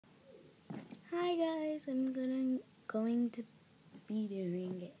Hi guys, I'm going to be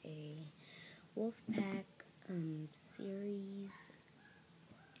doing a Wolfpack series,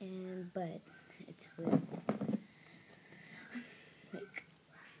 but it's with like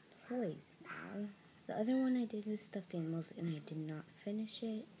toys now. The other one I did was stuffed animals, and I did not finish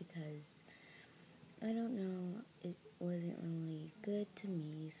it because I don't know, it wasn't really good to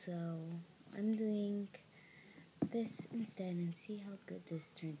me. So I'm doing this instead and see how good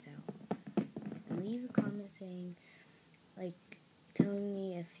this turns out. And leave a comment saying, telling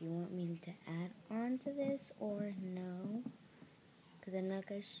me if you want me to add on to this or no, because I'm not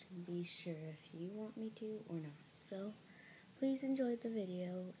going to be sure if you want me to or not. So please enjoy the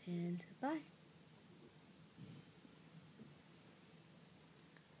video and bye.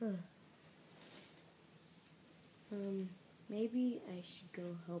 Maybe I should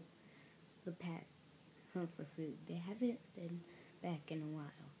go help the pack hunt for food. They haven't been back in a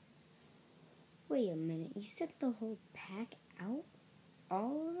while. Wait a minute, you sent the whole pack out?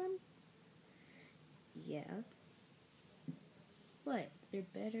 All of them? Yeah. But they're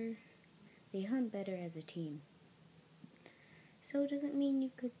better. They hunt better as a team. So does it mean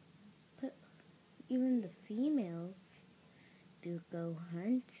you could put even the females to go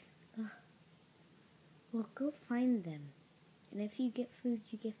hunt? Ugh. Well, go find them. And if you get food,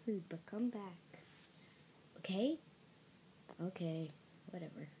 you get food. But come back. Okay? Okay.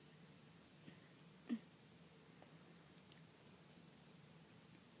 Whatever.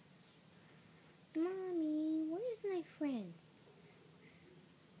 Mommy, where's my friends?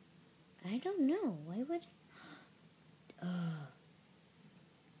 I don't know. Why would...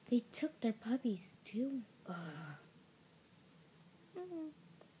 They took their puppies too.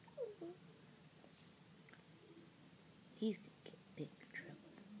 He's gonna get big trouble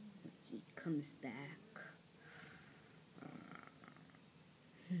when he comes back.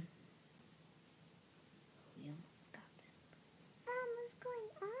 We almost got them. Mom, what's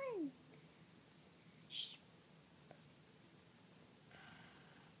going on? Shh.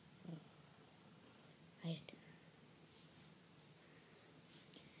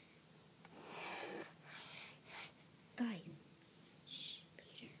 Guys. Shh,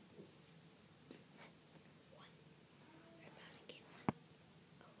 Peter. What? We're about to get one.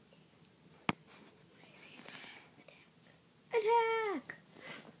 Oh, okay. What is it? Attack. Attack!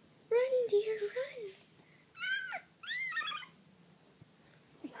 Run, dear, run!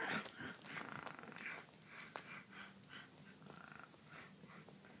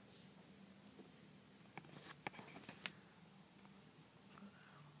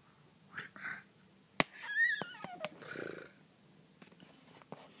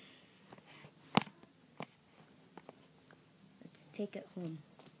 Let's take it home.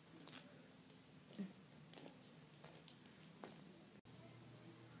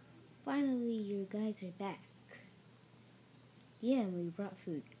 Finally, you guys are back. Yeah, we brought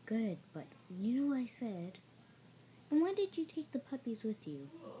food. Good, but you know what I said? And why did you take the puppies with you?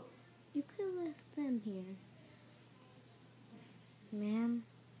 You could have left them here. Ma'am,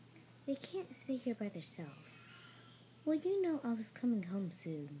 they can't stay here by themselves. Well, you know I was coming home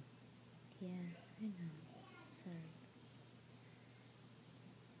soon. Yes, I know. Sorry.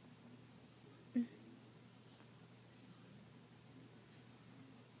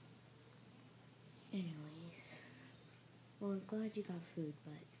 Anyways. Well, I'm glad you got food,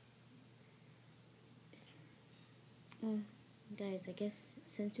 but... guys, I guess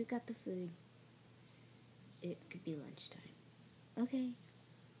since we got the food, it could be lunchtime. Okay.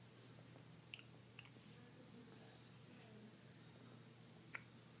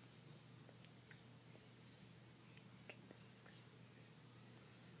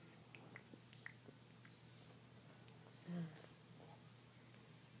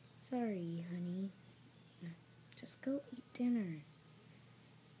 Sorry, honey. Just go eat dinner.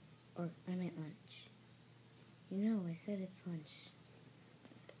 Or, I meant lunch. You know, I said it's lunch.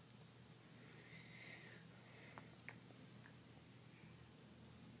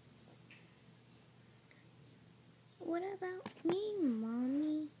 What about me,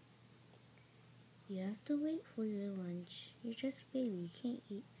 Mommy? You have to wait for your lunch. You're just a baby. You can't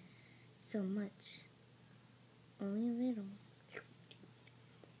eat so much. Only a little.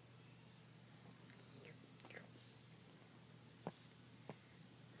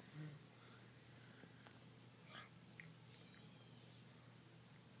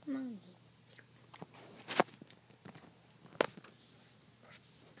 Mommy.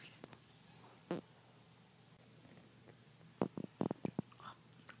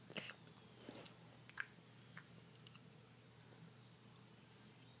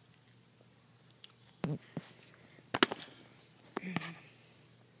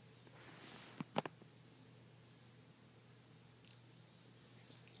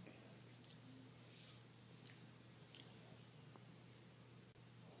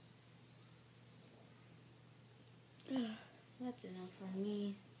 Now for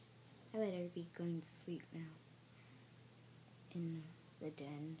me, I better be going to sleep now. In the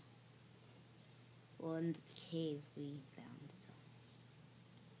den. Well, in the cave we found, so.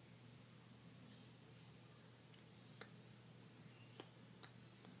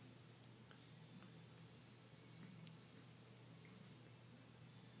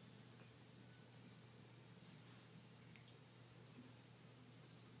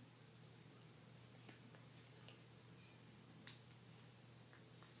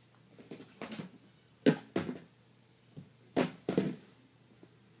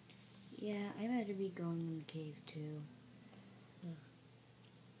 Yeah, I better be going in the cave too.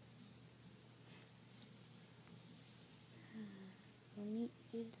 I'll meet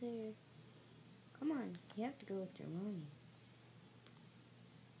you there. Come on, you have to go with your mommy.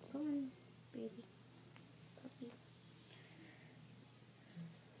 Come on, baby. Puppy.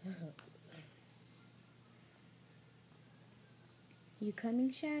 You coming,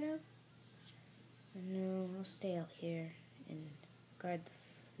 Shadow? No, I'll stay out here and guard the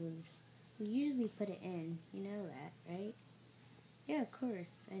food. We usually put it in, you know that, right? Yeah, of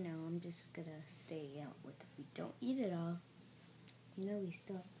course, I know. I'm just gonna stay out with it. If we don't eat it all, you know we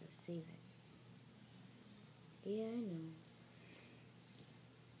still have to save it. Yeah, I know.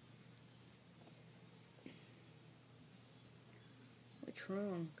 What's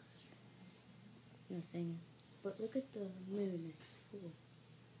wrong? Nothing. But look at the moon, it's full.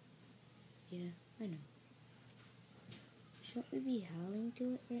 Yeah, I know. Shouldn't we be howling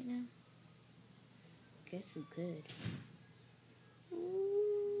to it right now? Guess we could.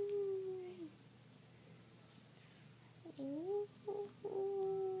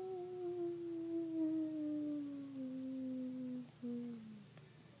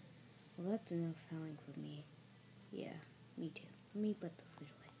 Well, that's enough howling for me. Yeah, me too. Let me put the food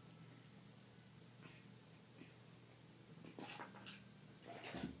away.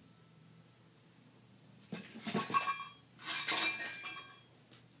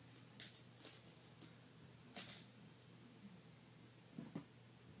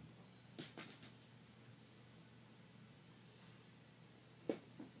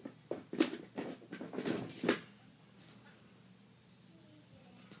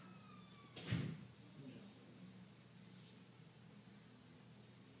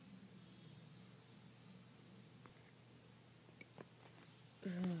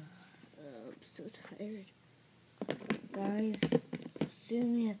 I'm so tired. Guys,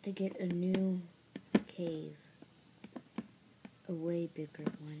 soon we have to get a new cave. A way bigger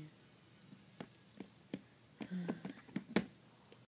one.